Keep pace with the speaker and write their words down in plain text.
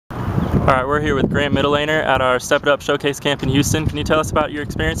All right, we're here with Grant Mitterlehner at our Step It Up Showcase Camp in Houston. Can you tell us about your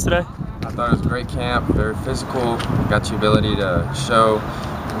experience today? I thought it was a great camp, very physical, got the ability to show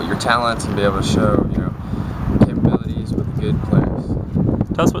your talents and be able to show, capabilities with the good players.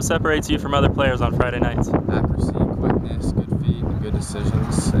 Tell us what separates you from other players on Friday nights. Accuracy, quickness, good feet, and good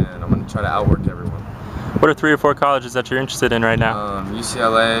decisions, and I'm going to try to outwork everyone. What are 3 or 4 colleges that you're interested in right now?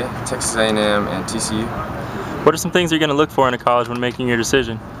 UCLA, Texas A&M, and TCU. What are some things you're going to look for in a college when making your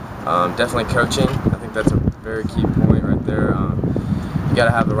decision? Definitely coaching. I think that's a very key point right there. You got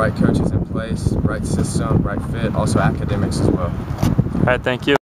to have the right coaches in place, right system, right fit, also academics as well. All right, thank you.